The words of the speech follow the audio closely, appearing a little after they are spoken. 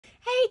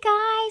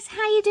guys,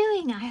 how you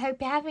doing? I hope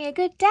you're having a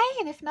good day,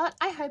 and if not,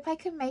 I hope I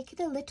can make it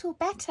a little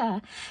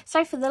better.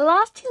 So for the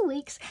last 2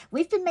 weeks,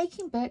 we've been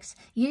making books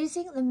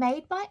using the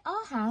Made by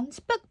Our Hands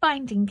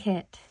bookbinding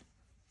kit.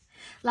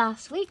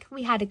 Last week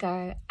we had a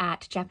go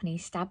at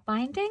Japanese stab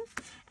binding,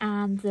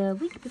 and the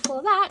week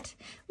before that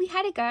we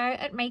had a go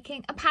at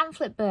making a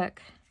pamphlet book.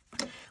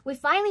 We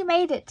finally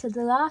made it to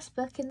the last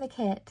book in the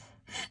kit.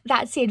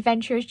 That's the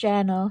Adventurer's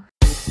Journal.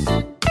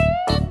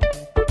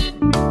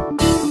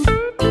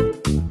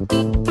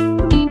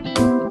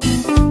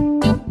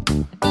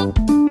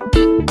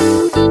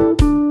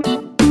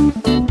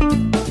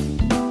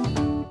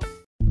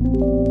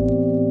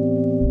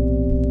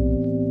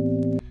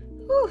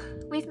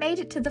 We've made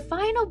it to the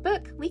final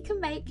book we can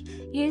make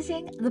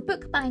using the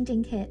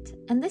bookbinding kit,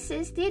 and this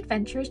is the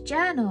Adventurer's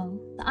Journal.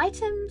 The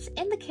items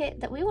in the kit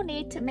that we will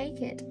need to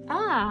make it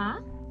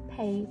are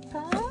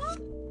paper,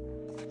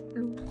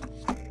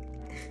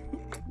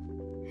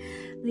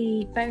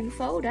 the bone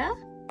folder,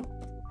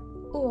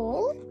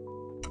 awl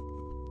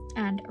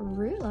and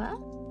ruler,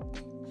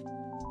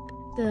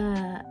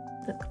 the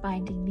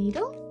bookbinding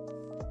needle,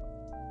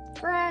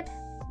 thread,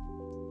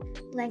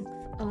 length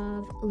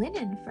of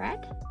linen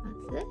thread,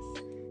 that's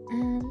this,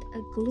 and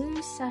a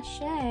glue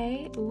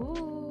sachet,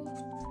 ooh,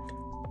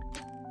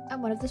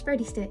 and one of the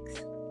spready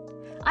sticks.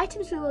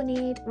 Items we will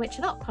need, which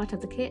are not part of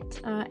the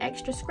kit, are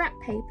extra scrap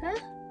paper,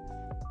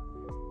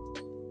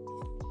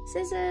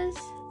 scissors,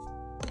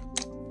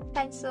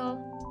 pencil,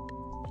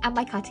 and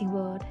my cutting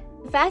board.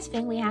 The first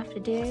thing we have to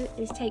do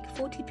is take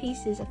 40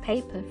 pieces of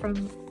paper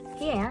from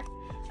here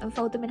and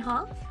fold them in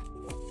half.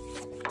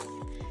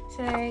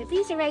 So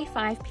these are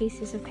A5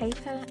 pieces of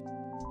paper,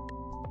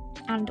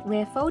 and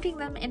we're folding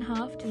them in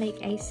half to make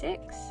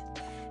A6.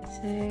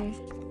 So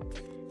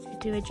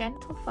do a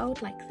gentle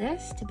fold like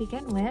this to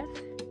begin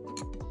with,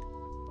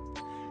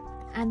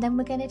 and then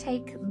we're going to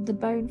take the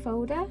bone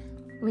folder,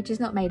 which is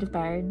not made of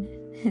bone,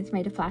 it's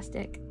made of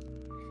plastic,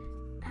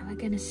 and we're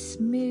going to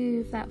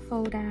smooth that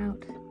fold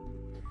out.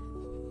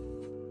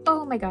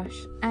 Oh my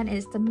gosh, and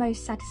it's the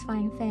most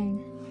satisfying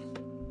thing.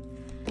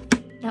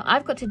 Now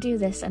I've got to do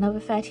this another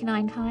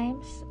 39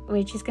 times,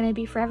 which is going to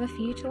be forever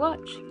for you to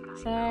watch.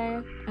 So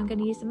I'm going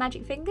to use the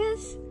magic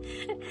fingers,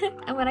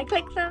 and when I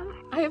click them,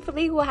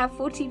 hopefully we'll have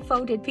 40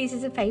 folded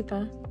pieces of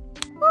paper.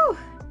 Woo!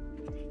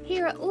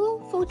 Here are all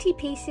 40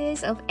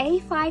 pieces of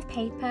A5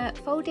 paper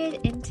folded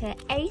into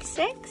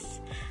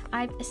A6.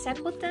 I've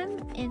assembled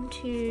them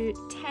into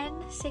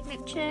 10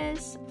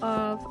 signatures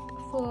of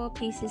 4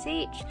 pieces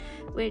each,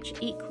 which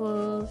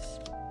equals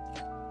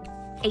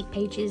 8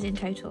 pages in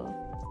total.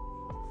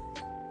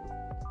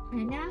 I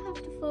now have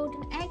to fold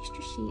an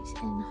extra sheet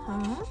in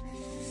half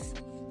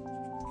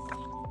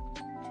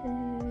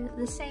to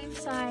the same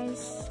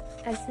size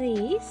as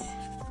these,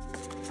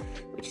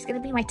 which is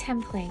going to be my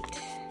template.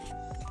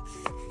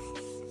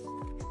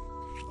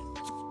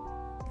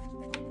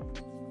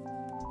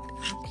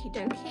 Okie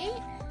dokie.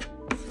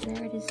 So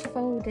there it is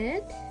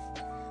folded.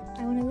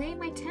 I want to lay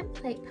my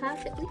template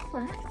perfectly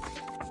flat.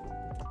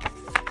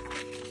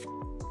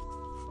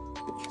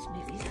 Just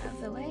move these out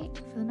of the way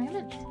for the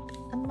moment.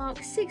 And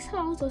mark 6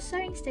 holes or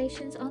sewing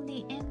stations on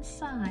the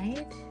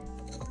inside.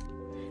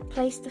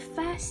 Place the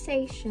first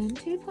station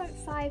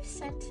 2.5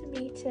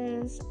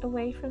 centimeters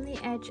away from the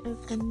edge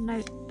of the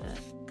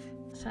notebook.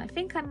 So I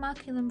think I'm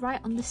marking them right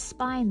on the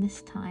spine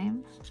this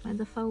time, where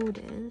the fold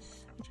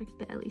is, which I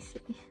can barely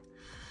see.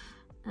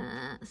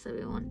 So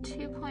we want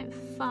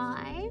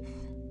 2.5.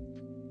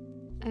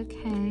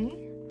 Okay.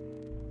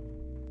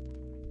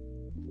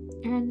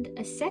 And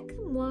a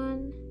second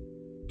one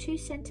 2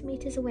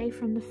 centimeters away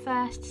from the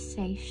first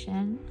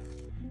station,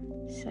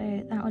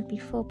 so that would be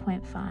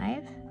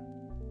 4.5.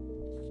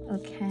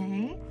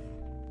 Okay.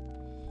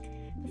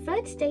 The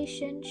third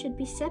station should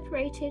be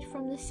separated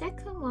from the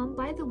second one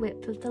by the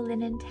width of the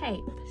linen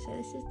tape. So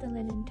this is the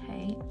linen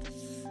tape.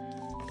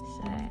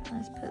 So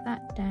let's put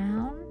that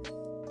down.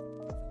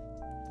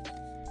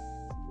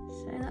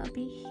 So that'll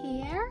be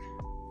here.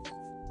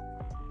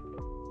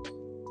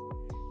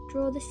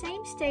 Draw the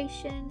same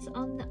stations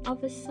on the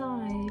other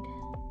side.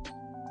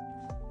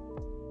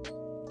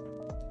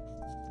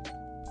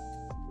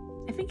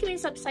 I think it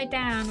means upside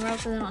down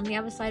rather than on the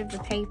other side of the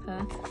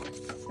paper.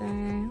 So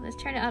let's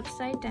turn it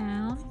upside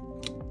down.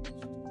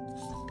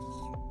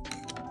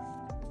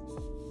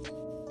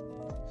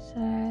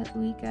 So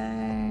we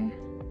go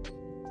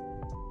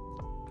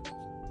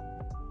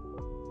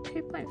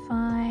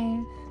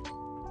 2.5,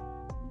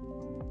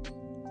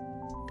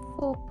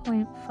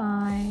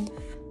 4.5,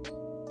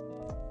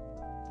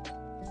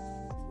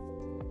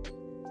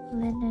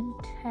 linen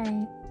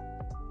tape.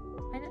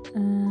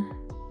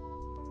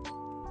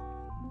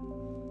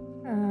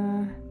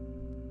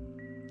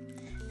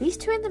 These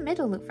two in the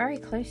middle look very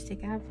close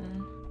together.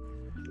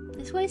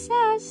 It's what it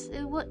says.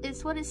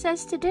 It's what it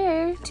says to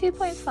do.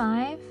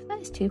 2.5.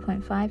 That is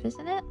 2.5,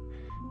 isn't it?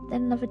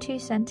 Then another 2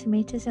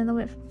 centimeters in the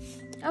width.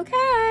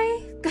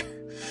 Okay.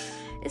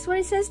 It's what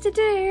it says to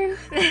do.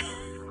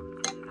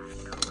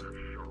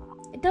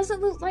 It doesn't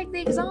look like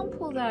the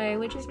example though,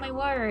 which is my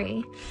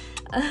worry.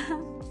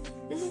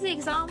 This is the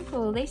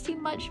example. They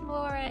seem much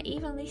more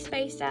evenly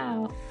spaced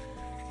out,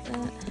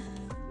 but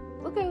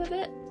we'll go with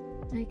it.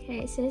 Okay,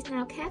 it says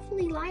now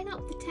carefully line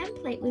up the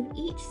template with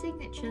each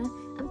signature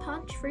and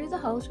punch through the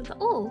holes with the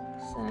awl.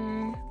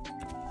 So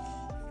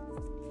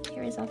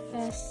here is our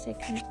first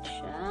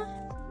signature.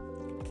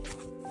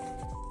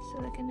 So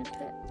we're going to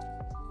put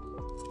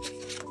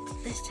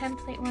this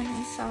template one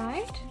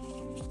inside,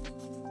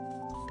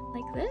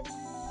 like this.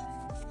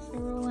 So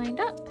we're all lined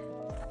up.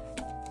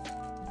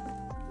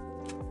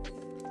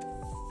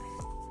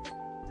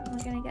 And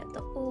we're going to get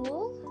the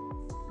awl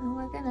and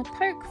we're going to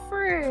poke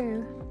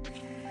through.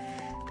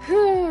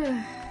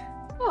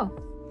 Oh,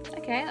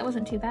 okay, that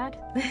wasn't too bad.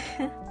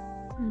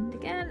 And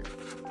again.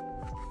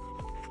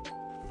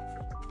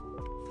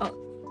 Oh,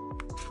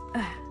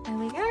 there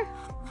we go.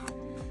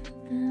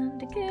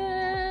 And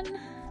again.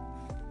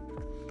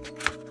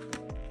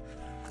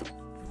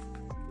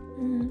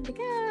 And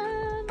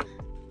again.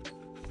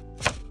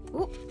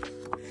 Oh.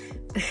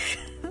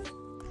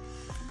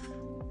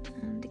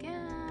 And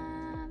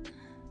again.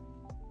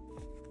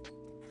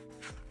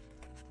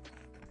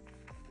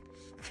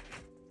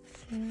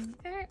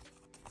 There.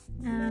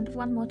 And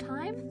one more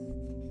time.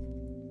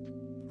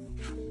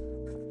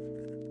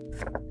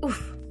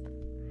 Oof.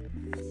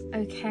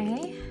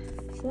 Okay,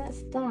 so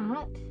that's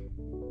that.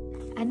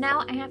 And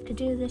now I have to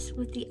do this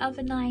with the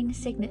other 9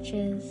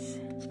 signatures.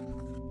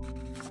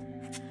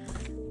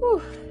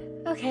 Whew.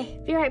 Okay,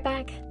 be right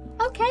back.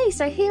 Okay,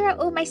 so here are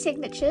all my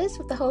signatures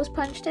with the holes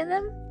punched in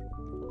them.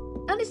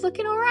 And it's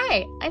looking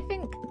alright. I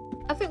think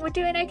we're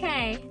doing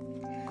okay.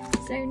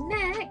 So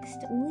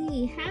next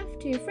we have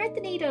to thread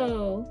the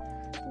needle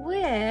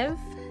with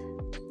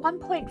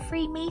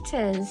 1.3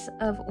 meters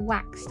of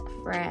waxed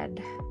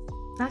thread.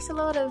 That's a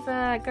lot of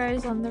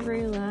goes on the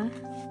ruler.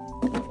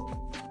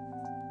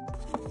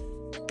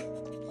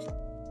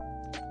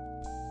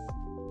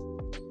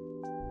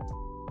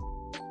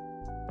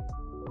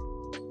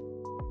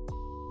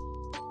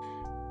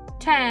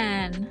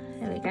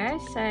 There we go.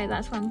 So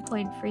that's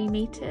 1.3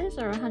 meters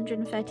or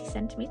 130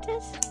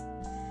 centimeters.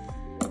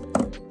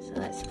 So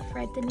let's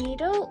thread the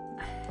needle.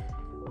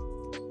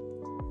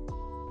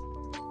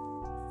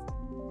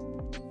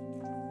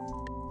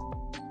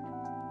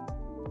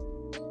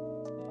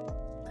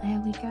 There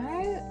we go.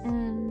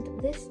 And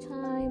this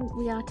time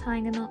we are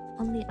tying a knot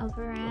on the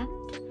other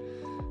end.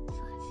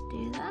 So let's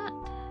do that.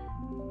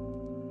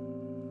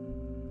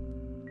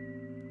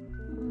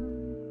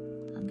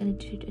 I'm going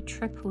to do a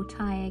triple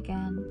tie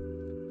again,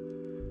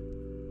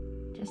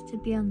 just to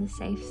be on the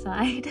safe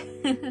side.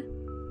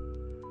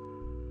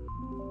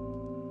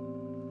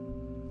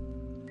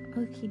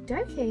 Okie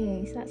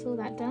dokie, so that's all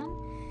that done.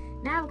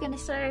 Now we're going to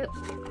sew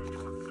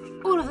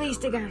all of these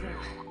together.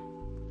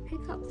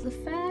 Pick up the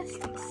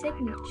first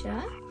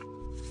signature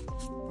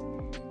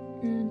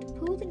and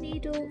pull the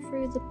needle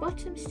through the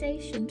bottom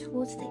station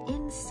towards the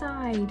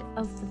inside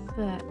of the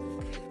book.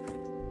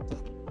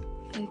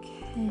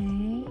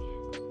 Okay.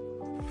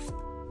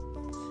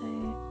 So,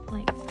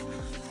 like,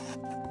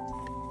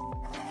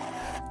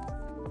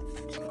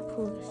 just gonna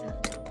pull this out.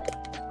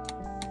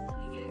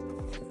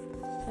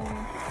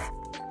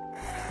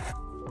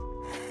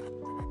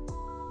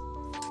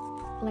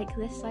 Like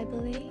this, I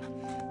believe.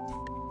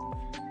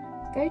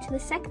 Go to the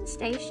second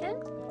station,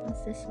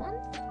 that's this one,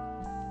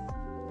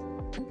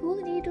 and pull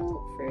the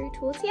needle through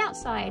towards the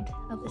outside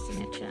of the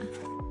signature.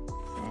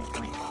 So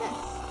like this.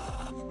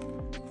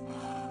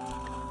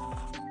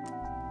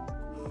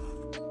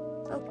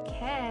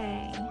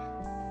 Okay.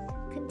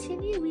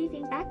 Continue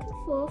weaving back and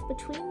forth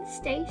between the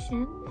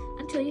station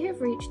until you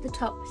have reached the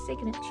top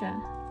signature.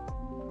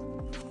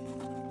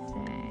 So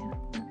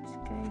let's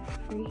go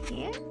through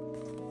here.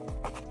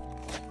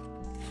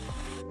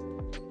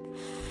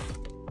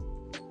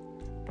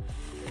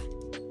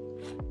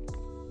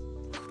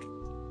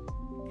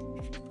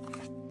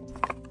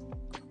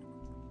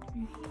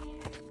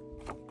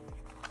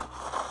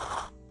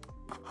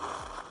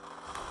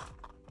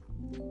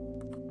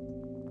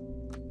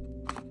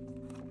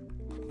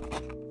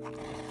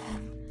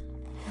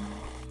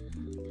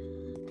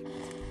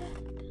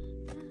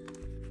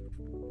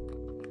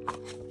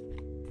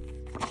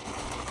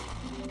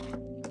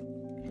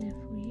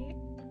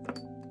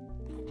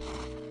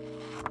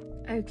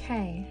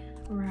 Okay,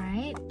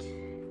 right,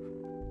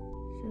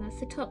 so that's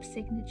the top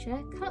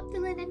signature. Cut the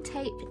linen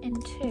tape in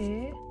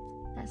two,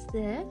 that's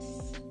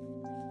this.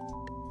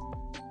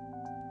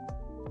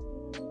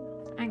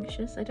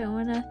 Anxious, I don't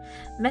want to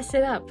mess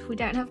it up. We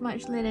don't have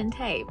much linen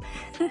tape.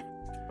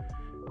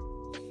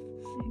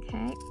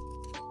 Okay,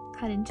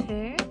 cut in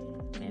two.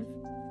 We have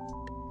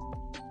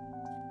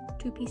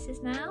 2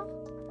 pieces now.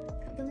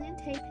 Cut the linen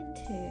tape in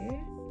two.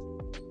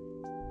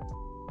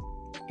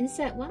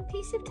 Insert 1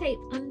 piece of tape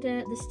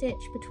under the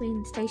stitch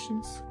between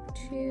stations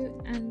 2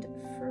 and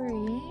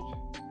 3.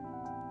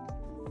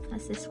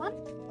 That's this one.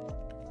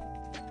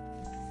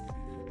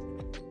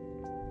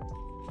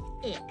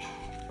 Yeah,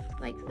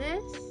 like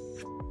this.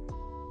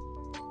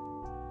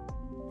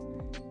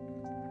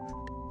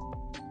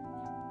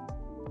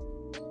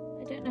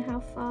 I don't know how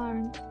far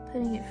I'm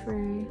putting it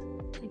through.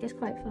 I guess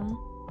quite far.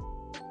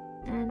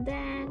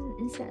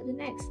 insert the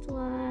next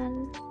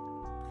one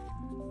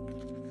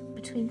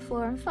between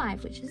 4 and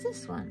 5, which is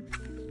this one.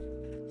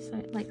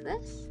 So like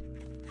this,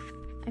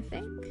 I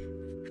think.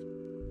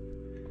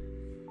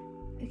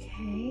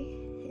 Okay,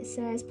 it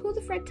says pull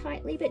the thread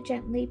tightly but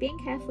gently, being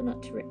careful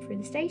not to rip through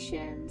the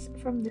stations.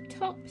 From the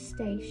top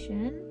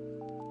station,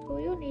 pull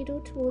your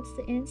needle towards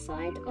the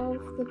inside of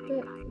the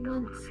book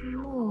once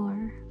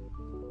more.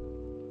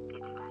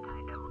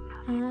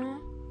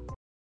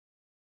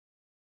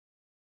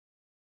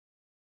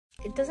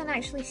 It doesn't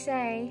actually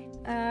say.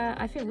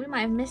 I think we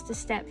might have missed a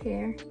step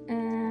here.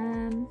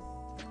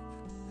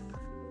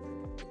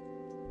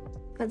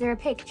 But there are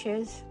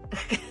pictures.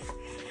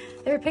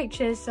 There are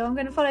pictures, so I'm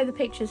going to follow the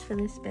pictures for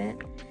this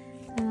bit.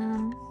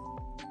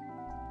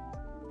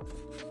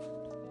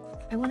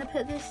 I want to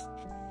put this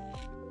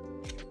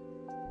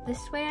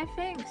way, I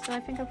think. So I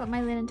think I've got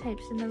my linen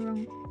tapes in the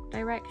wrong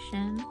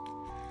direction.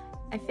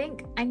 I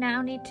think I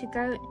now need to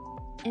go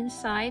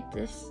inside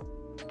this.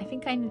 I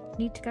think I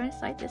need to go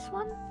inside this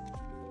one.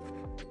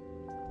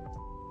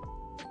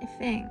 I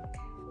think.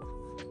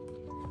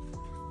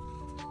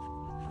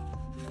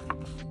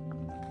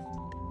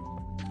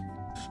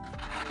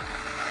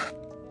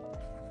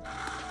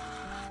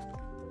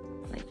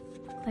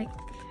 Like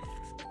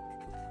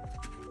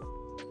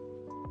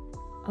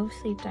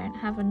obviously don't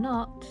have a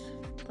knot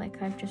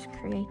like I've just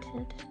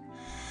created.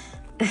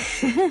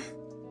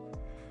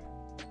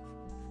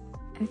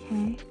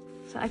 Okay,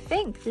 so I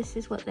think this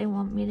is what they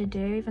want me to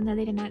do, even though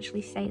they didn't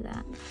actually say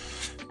that.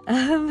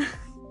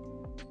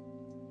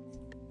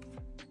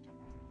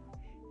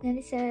 Then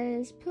it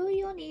says pull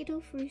your needle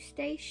through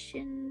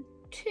station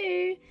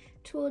 2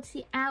 towards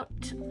the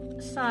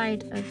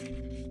outside of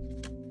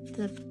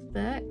the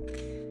book.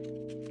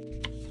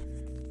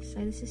 So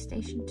this is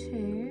station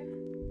 2.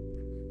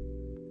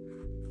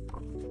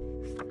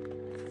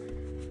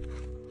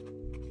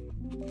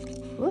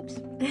 Whoops.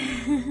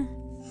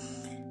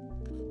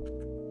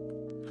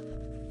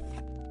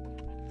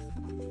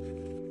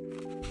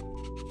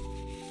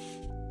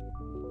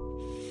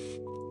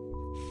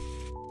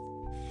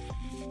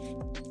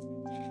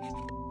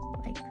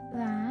 Like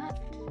that.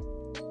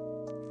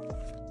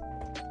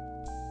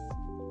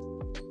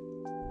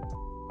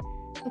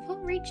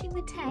 Upon reaching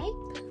the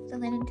tape, the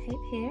linen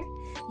tape here,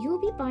 you will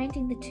be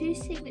binding the 2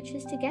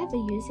 signatures together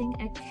using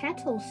a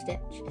kettle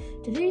stitch.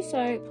 To do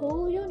so,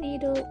 pull your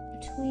needle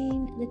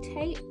between the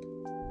tape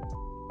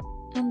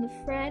and the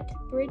thread,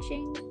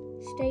 bridging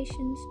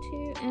stations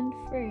 2 and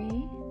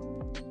 3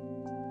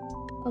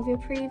 of your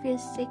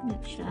previous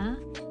signature.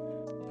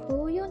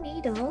 Pull your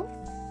needle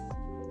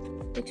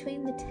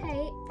between the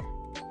tape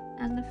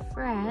and the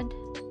thread.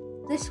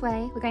 This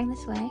way, we're going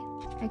this way.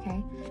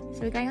 Okay,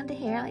 so we're going under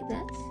here like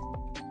this.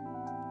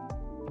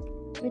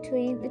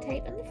 Between the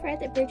tape and the thread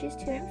that bridges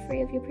 2 and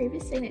 3 of your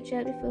previous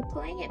signature before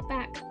pulling it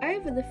back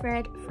over the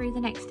thread through the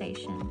next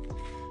station.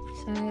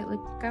 So we're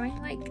going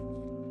like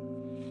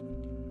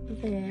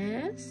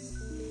this,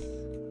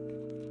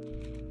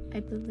 I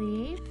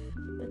believe,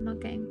 but not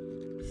getting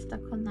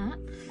stuck on that.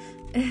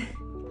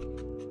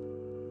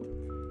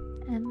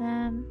 And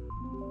then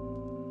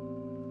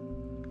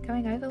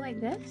going over like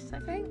this, I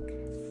think.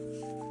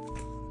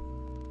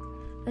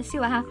 Let's see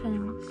what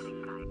happens.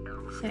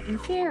 So in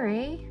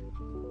theory,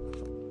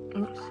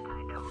 oops,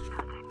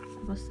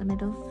 I lost the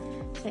middle.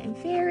 So in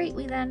theory,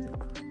 we then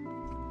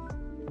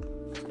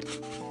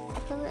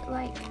pull it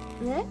like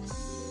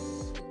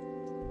this.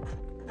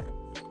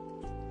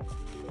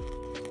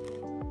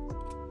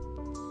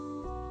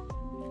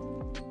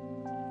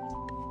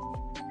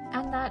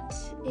 And that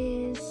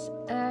is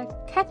a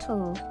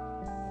kettle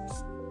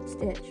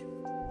stitch.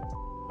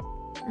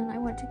 And I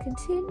want to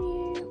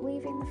continue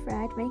weaving the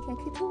thread, making a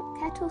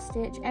kettle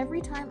stitch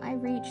every time I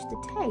reach the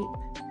tape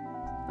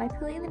by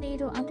pulling the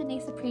needle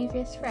underneath the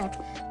previous thread.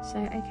 So,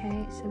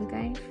 okay, so we're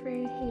going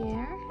through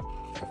here.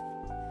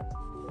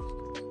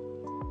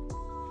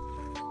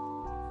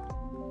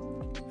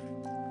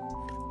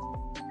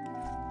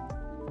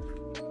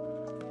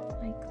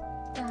 Like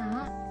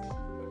that.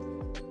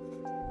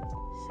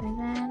 So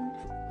then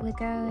we're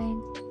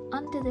going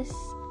under this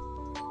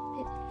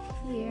bit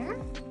here.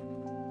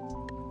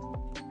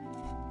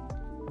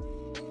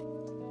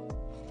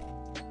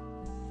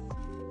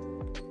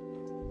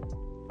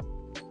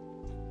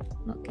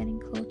 Not getting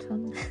caught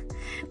on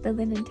the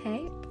linen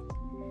tape.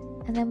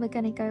 And then we're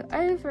going to go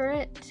over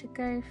it to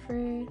go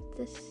through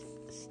this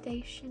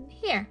station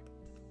here.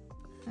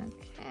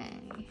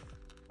 Okay.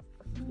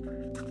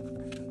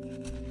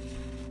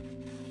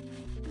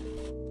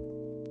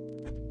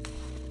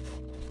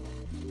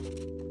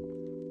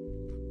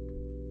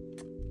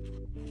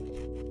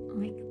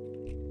 Like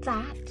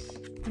that.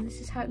 And this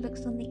is how it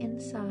looks on the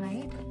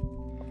inside.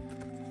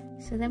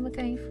 So then we're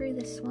going through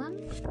this one.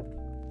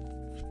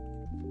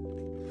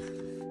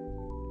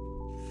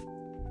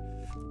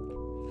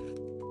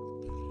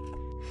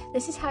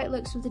 This is how it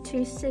looks with the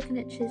 2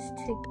 signatures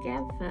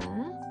together.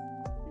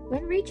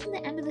 When reaching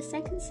the end of the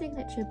second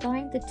signature,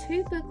 bind the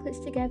 2 booklets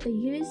together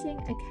using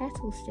a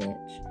kettle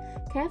stitch.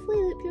 Carefully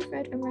loop your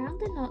thread around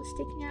the knot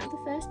sticking out of the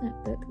first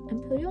notebook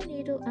and pull your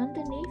needle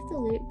underneath the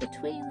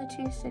between the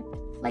two, so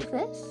like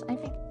this, I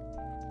think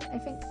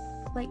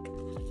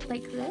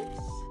like this.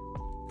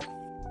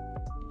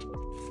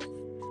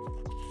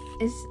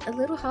 It's a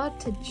little hard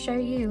to show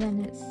you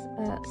when it's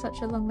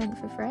such a long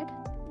length of thread.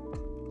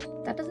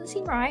 That doesn't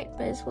seem right,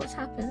 but it's what's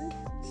happened,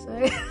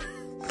 so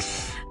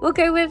we'll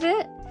go with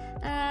it.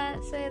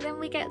 So then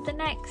we get the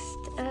next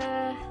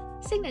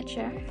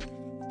signature,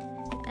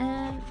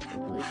 and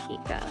we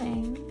keep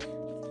going.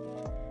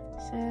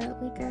 So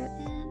we go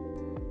in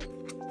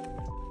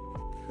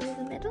through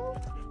the middle.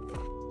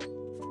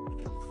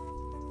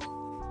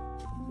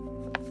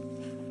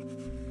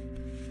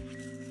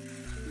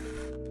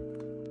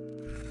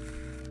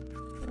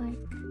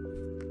 Like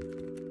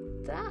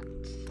that.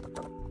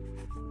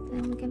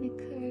 Then we're gonna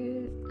go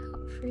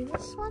out through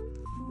this one,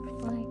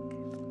 like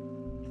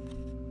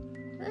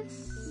this.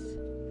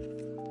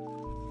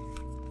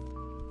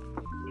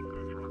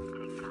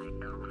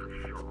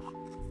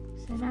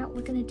 So now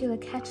we're going to do a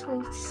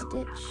kettle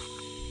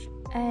stitch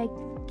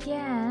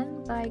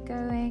again by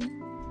going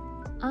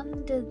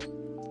under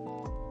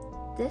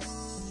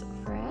this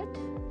thread.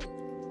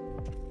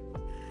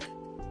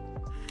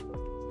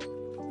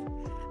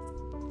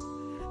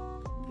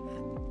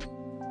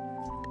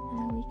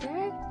 There we go.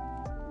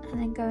 And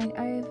then going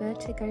over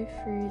to go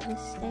through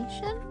this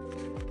station.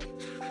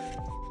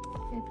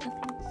 Open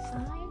up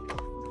inside,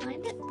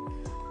 find it.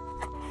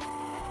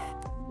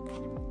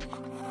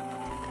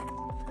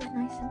 Put it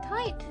nice and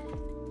tight.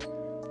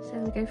 So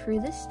we go through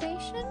this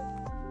station.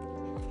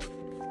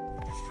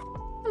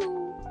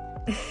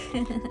 Pull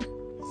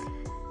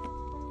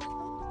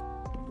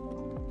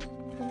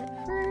it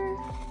through.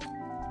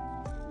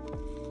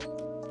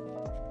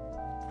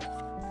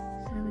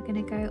 So we're going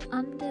to go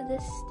under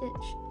this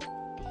stitch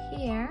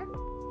here.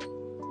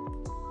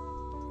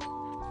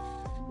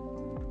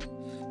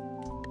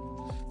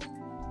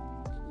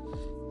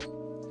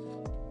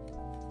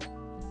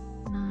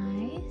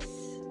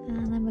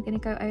 We're going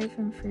to go over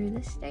and through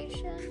this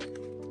station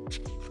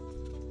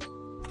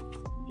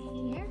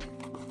here.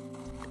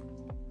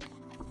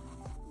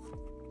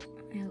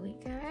 There we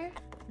go.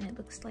 And it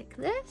looks like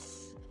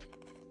this.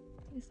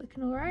 It's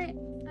looking all right,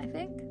 I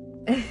think.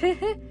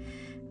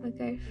 We'll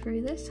go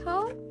through this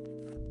hole.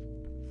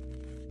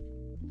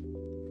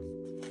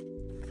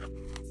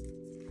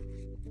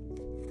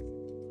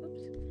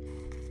 Oops.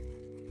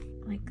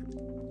 Like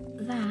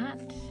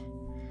that.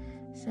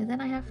 So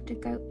then I have to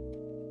go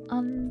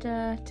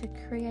under to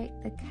create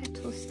the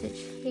kettle stitch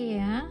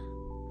here.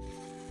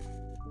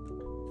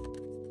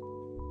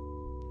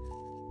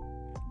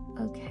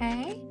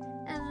 Okay,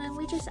 and then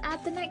we just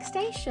add the next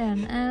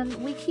station and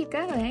we keep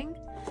going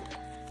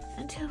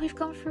until we've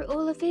gone through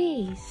all of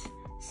these.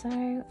 So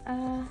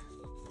I'm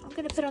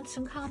gonna put on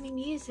some calming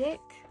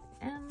music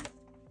and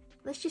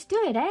let's just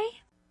do it, eh?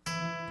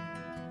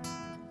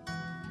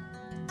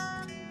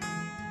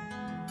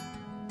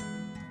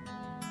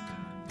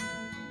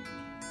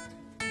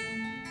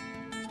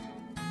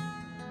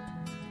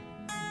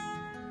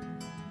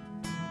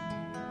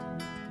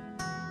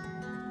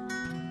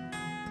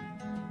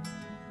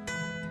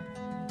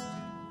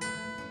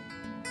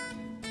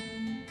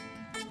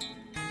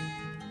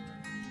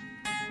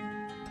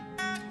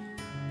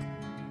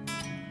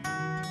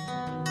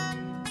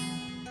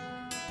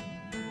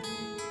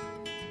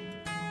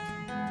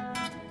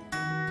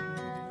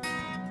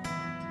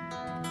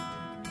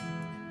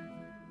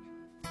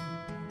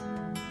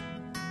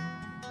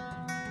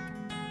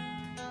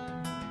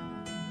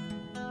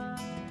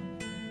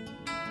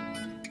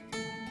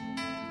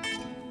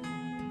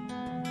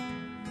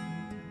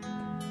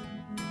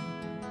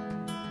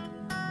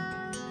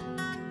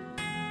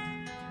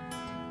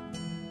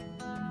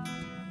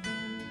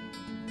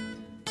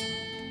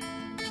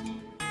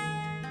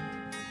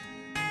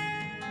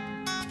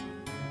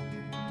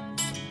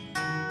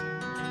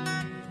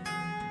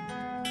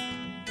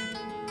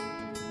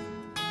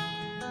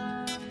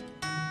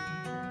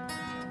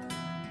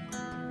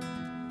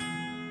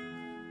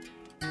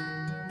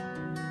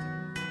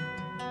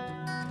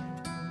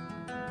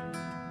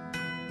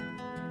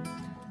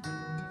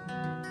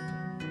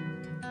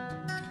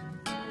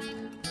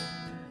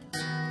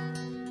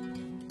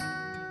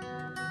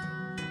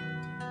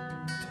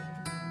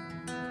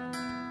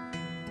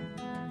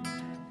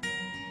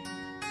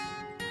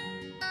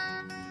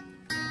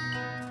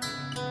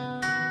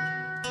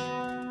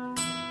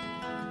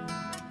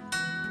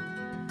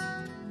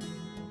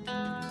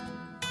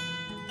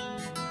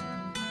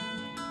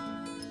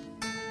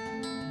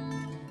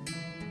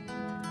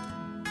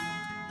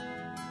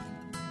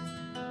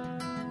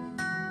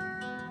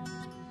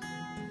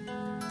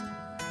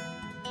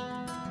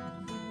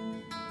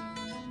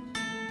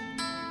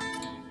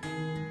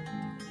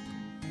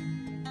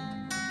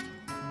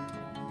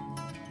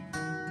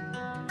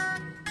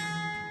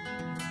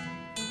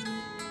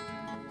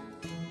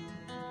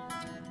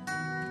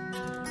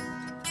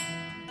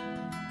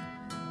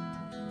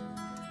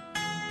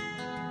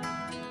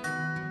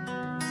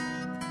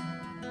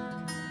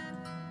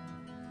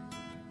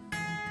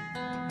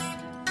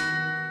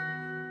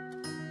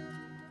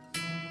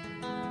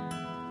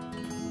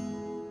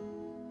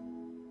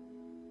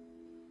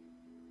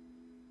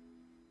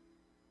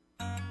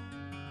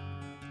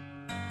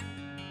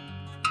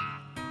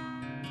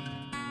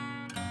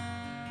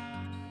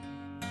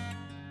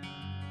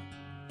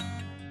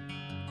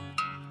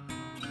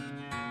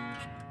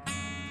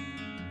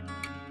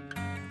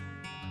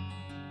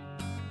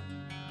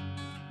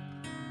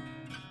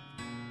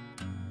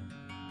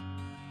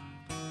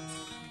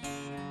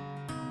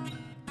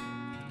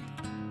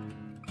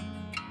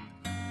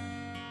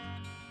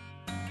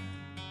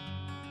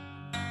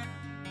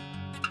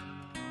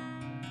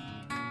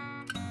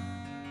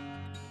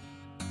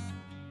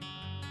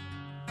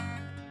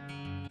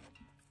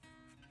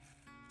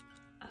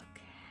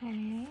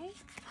 Okay.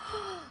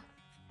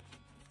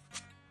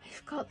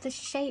 We've got the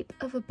shape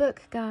of a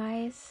book,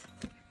 guys.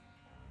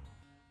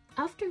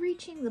 After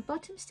reaching the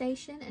bottom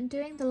station and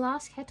doing the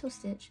last kettle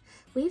stitch,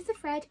 weave the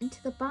thread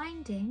into the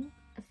binding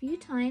a few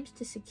times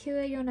to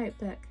secure your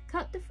notebook.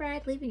 Cut the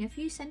thread, leaving a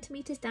few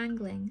centimeters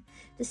dangling.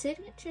 The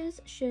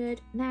signatures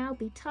should now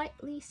be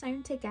tightly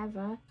sewn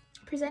together,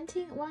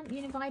 presenting one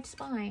unified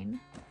spine.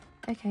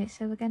 Okay,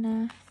 so we're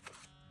gonna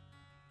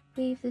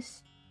weave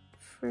this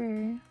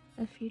through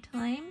a few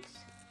times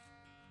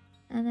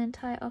and then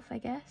tie it off, I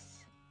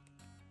guess.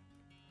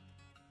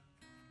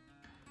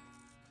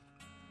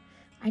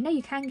 I know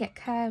you can get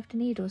curved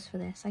needles for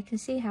this. I can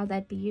see how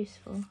they'd be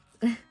useful.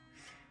 Okay.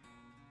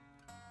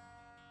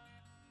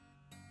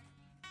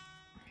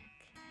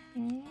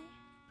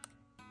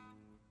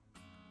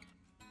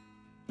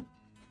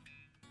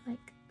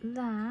 Like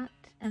that.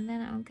 And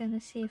then I'm going to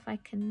see if I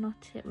can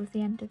knot it with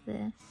the end of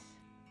this.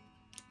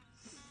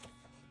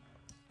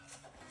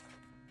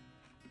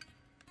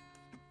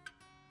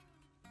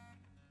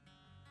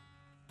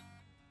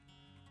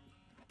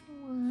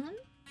 One.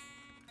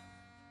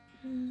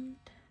 And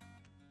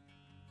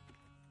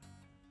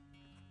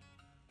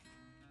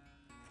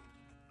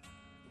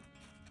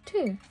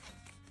two.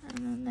 And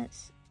then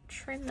let's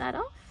trim that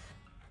off.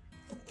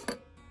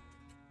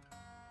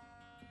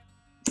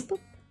 Boop.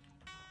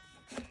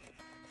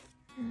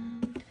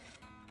 And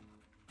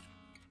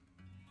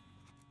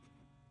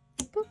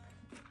boop.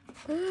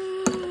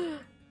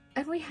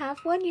 And we have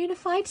one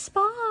unified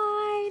spine.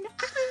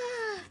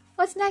 Ah!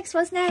 What's next?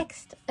 What's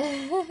next?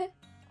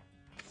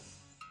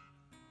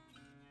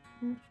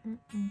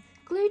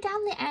 Glue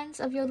down the ends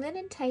of your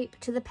linen tape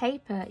to the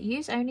paper.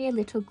 Use only a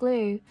little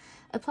glue.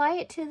 Apply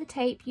it to the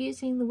tape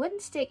using the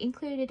wooden stick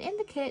included in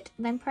the kit,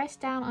 then press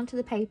down onto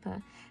the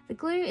paper. The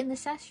glue in the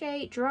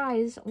sachet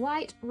dries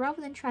white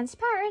rather than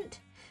transparent,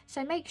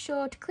 so make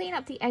sure to clean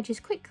up the edges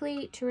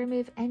quickly to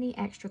remove any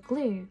extra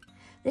glue.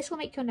 This will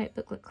make your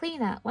notebook look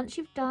cleaner. Once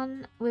you've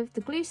done with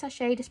the glue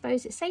sachet,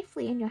 dispose it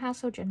safely in your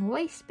household general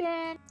waste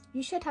bin.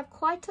 You should have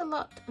quite a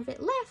lot of it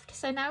left,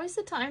 so now is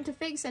the time to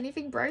fix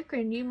anything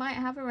broken you might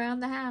have around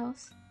the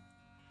house.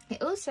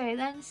 It also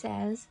then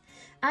says,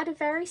 add a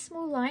very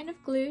small line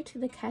of glue to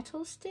the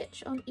kettle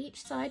stitch on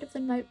each side of the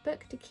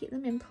notebook to keep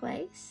them in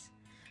place.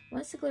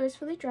 Once the glue is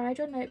fully dried,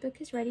 your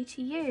notebook is ready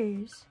to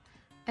use.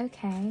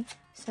 Okay,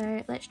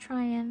 so let's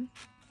try and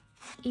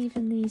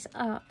even these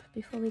up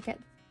before we get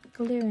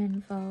glue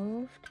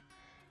involved.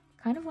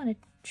 Kind of want to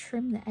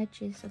trim the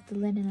edges of the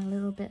linen a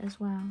little bit as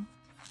well,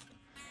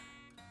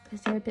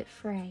 because they're a bit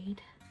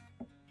frayed.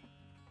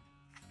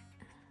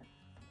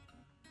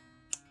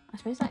 I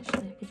suppose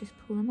actually I could just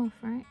pull them off,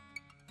 right?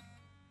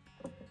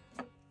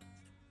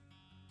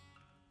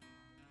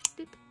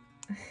 Boop.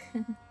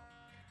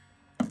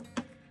 I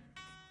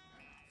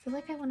feel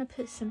like I want to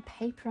put some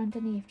paper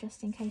underneath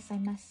just in case I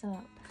mess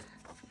up.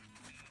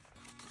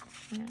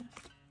 Yeah,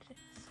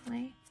 this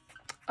way.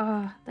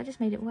 Oh, that just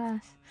made it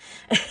worse.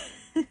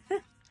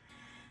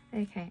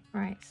 Okay,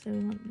 right, so we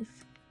want this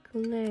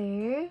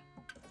glue.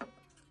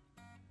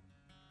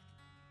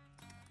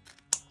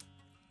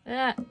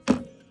 Ah.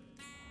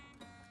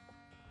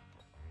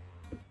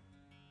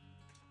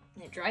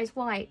 It dries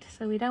white,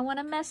 so we don't want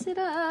to mess it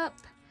up.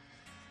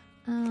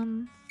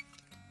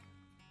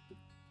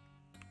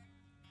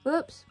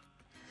 Whoops.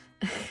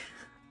 Yeah,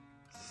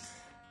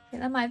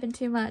 that might have been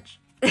too much.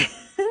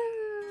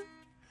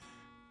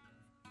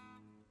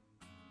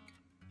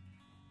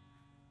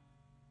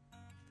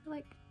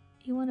 Like,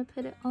 you want to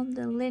put it on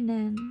the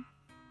linen.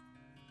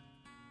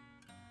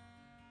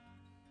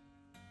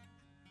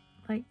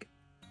 Like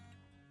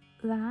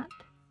that.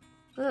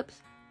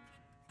 Whoops.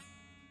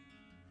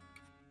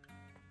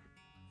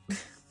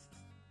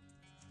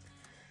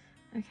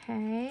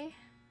 Okay,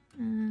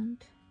 and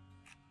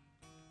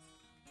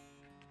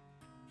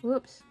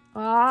whoops.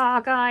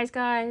 Oh, guys,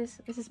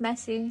 this is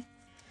messy.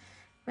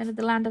 We're in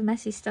the land of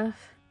messy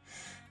stuff.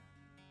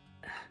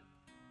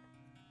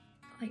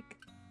 Like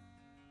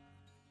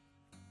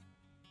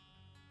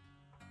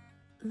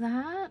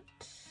that.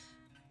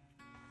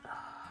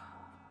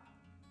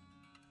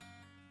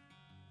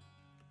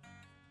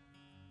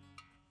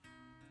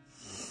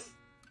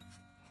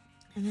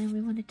 And then we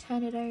want to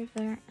turn it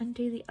over and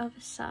do the other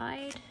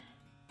side.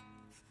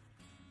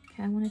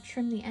 Okay, I want to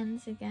trim the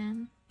ends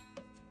again.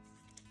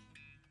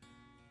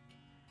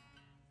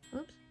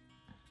 Oops.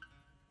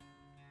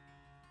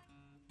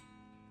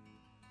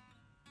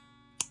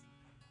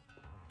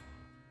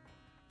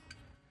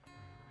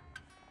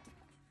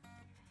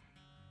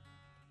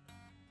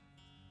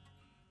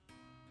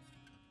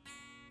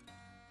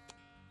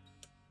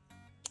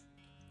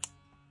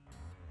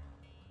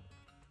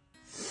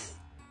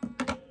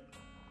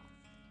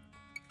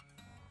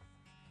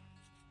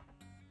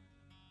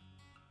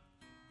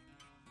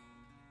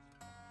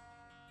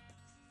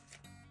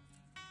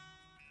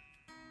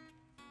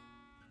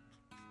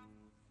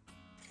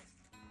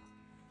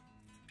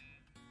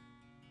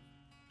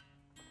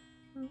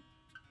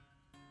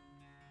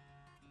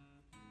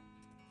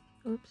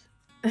 Oops.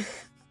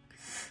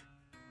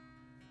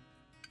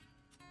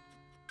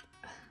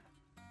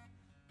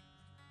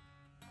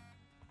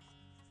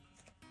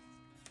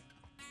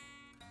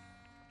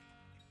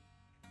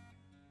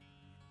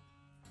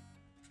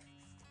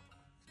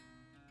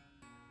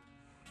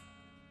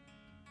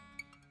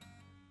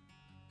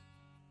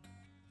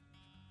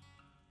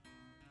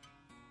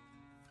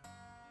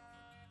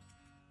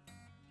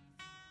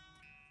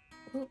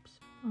 Oops.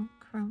 Oh,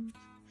 crumbs.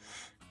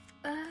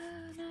 Oh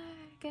no,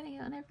 getting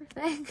it on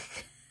everything.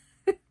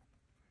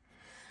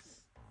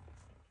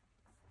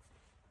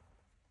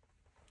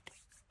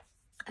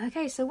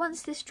 Okay, so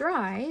once this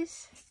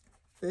dries,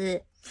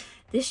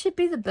 this should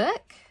be the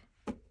book.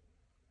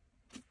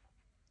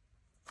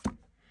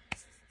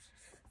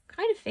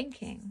 Kind of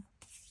thinking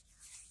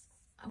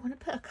I want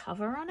to put a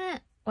cover on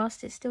it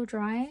whilst it's still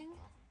drying.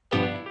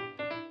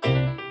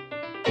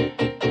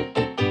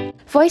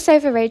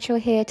 Voiceover Rachel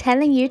here,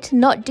 telling you to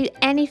not do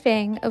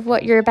anything of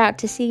what you're about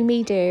to see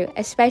me do,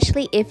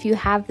 especially if you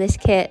have this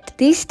kit.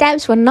 These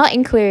steps were not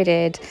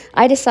included.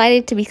 I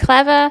decided to be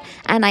clever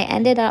and I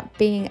ended up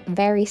being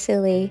very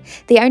silly.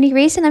 The only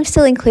reason I'm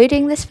still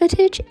including this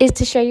footage is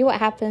to show you what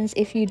happens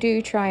if you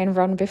do try and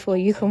run before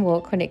you can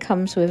walk when it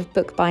comes with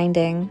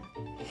bookbinding.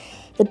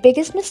 The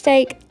biggest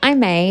mistake I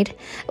made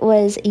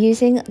was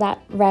using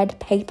that red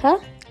paper.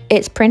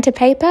 It's printer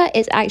paper.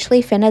 It's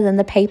actually thinner than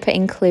the paper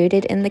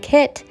included in the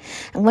kit.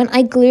 And when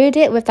I glued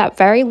it with that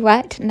very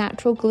wet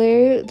natural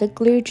glue, the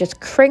glue just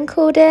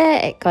crinkled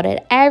it. It got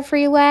it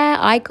everywhere.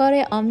 I got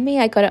it on me.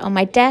 I got it on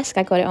my desk.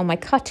 I got it on my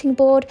cutting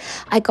board.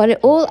 I got it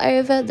all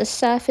over the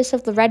surface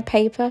of the red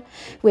paper,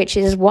 which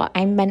is what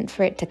I meant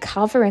for it to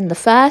cover in the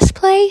first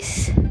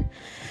place.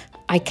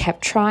 I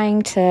kept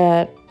trying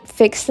to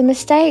fix the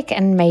mistake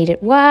and made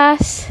it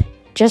worse.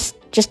 Just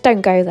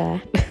don't go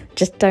there.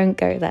 Just don't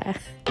go there.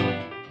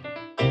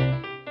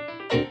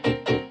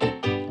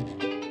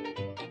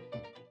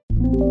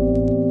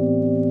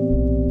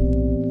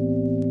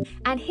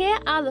 And here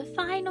are the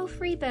final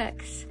 3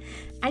 books.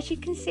 As you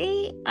can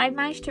see, I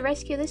managed to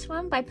rescue this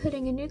one by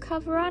putting a new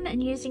cover on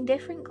and using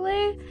different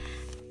glue.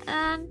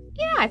 And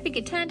yeah, I think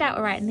it turned out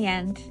alright in the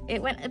end.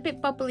 It went a bit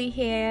bubbly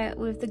here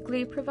with the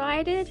glue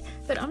provided,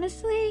 but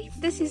honestly,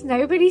 this is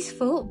nobody's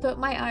fault but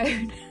my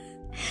own.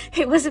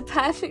 It was a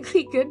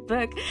perfectly good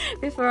book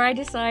before I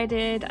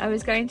decided I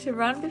was going to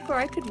run before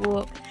I could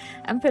walk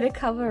and put a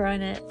cover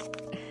on it.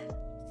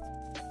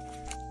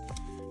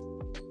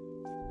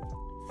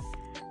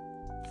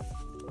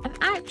 I'm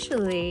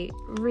actually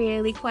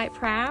really quite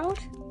proud,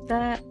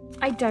 but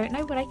I don't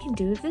know what I can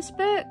do with this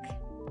book.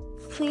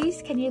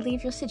 Please, can you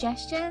leave your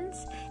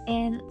suggestions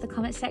in the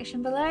comment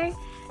section below?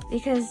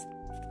 Because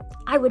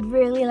I would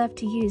really love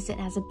to use it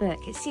as a book.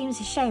 It seems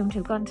a shame to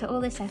have gone to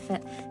all this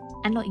effort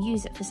and not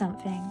use it for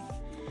something.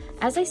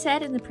 As I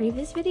said in the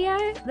previous video,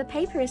 the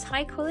paper is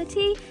high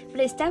quality, but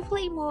it's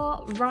definitely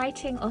more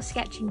writing or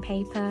sketching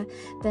paper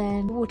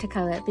than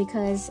watercolor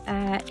because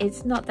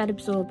it's not that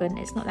absorbent,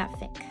 it's not that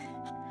thick.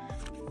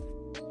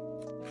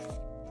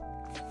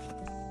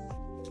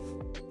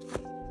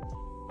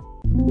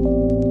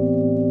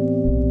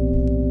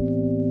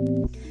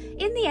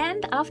 In the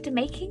end, after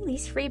making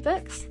these 3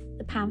 books,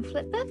 the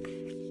pamphlet book,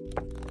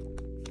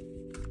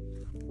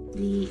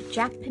 the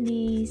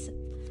Japanese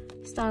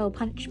style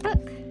punch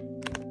book,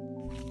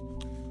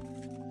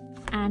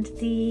 and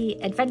the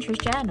adventurous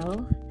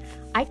journal,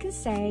 I can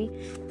say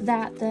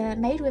that the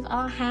Made with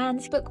Our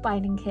Hands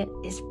bookbinding kit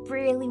is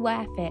really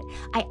worth it.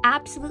 I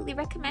absolutely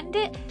recommend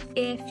it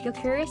if you're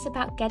curious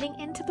about getting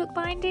into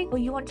bookbinding or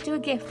you want to do a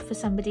gift for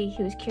somebody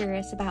who is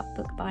curious about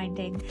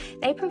bookbinding.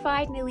 They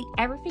provide nearly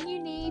everything you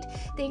need.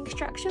 The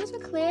instructions were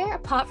clear,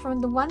 apart from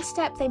the one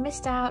step they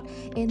missed out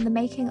in the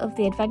making of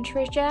the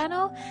adventurous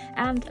journal,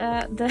 and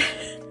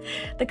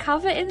the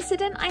cover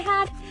incident I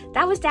had,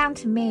 that was down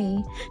to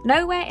me.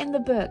 Nowhere in the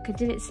book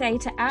did it say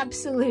to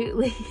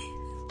absolutely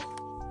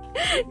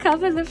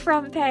cover the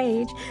front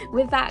page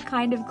with that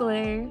kind of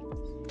glue.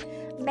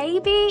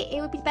 Maybe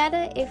it would be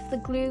better if the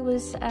glue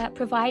was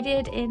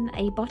provided in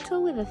a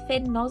bottle with a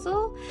thin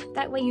nozzle.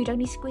 That way you'd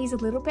only squeeze a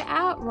little bit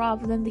out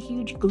rather than the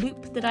huge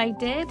gloop that I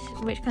did,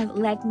 which kind of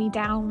led me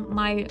down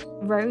my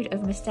road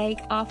of mistake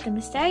after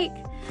mistake.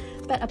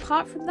 But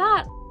apart from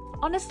that,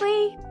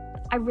 honestly,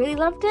 I really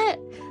loved it.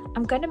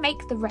 I'm going to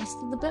make the rest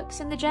of the books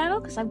in the journal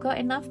because I've got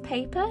enough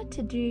paper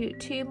to do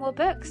 2 more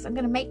books. I'm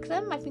going to make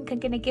them. I think I'm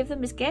going to give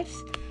them as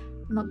gifts.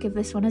 Not give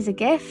this one as a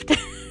gift.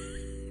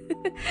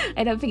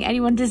 I don't think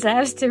anyone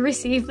deserves to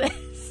receive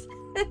this.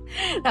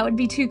 That would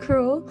be too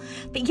cruel.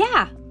 But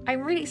yeah,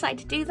 I'm really excited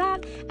to do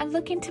that and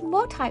look into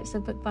more types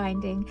of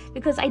bookbinding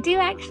because I do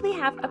actually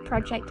have a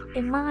project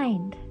in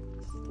mind.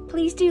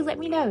 Please do let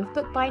me know if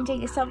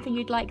bookbinding is something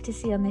you'd like to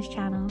see on this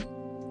channel.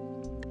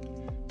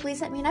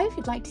 Please let me know if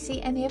you'd like to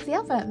see any of the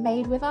other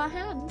Made with Our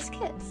Hands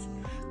kits,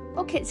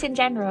 or kits in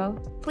general.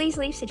 Please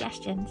leave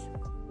suggestions.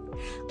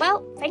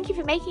 Well, thank you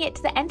for making it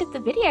to the end of the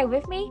video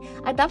with me.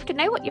 I'd love to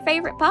know what your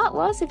favourite part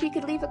was if you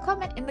could leave a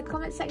comment in the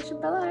comment section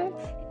below.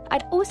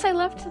 I'd also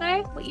love to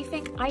know what you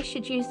think I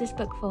should use this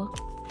book for.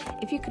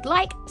 If you could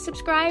like,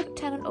 subscribe,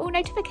 turn on all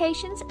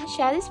notifications and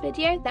share this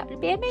video, that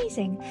would be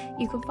amazing.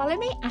 You can follow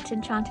me at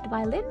Enchanted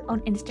by Lynn on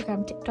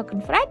Instagram, TikTok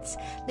and Threads.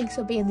 Links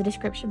will be in the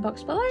description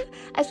box below,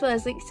 as well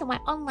as links to my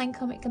online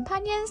comic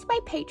companions, my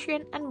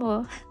Patreon and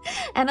more.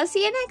 And I'll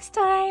see you next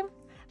time.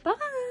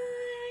 Bye!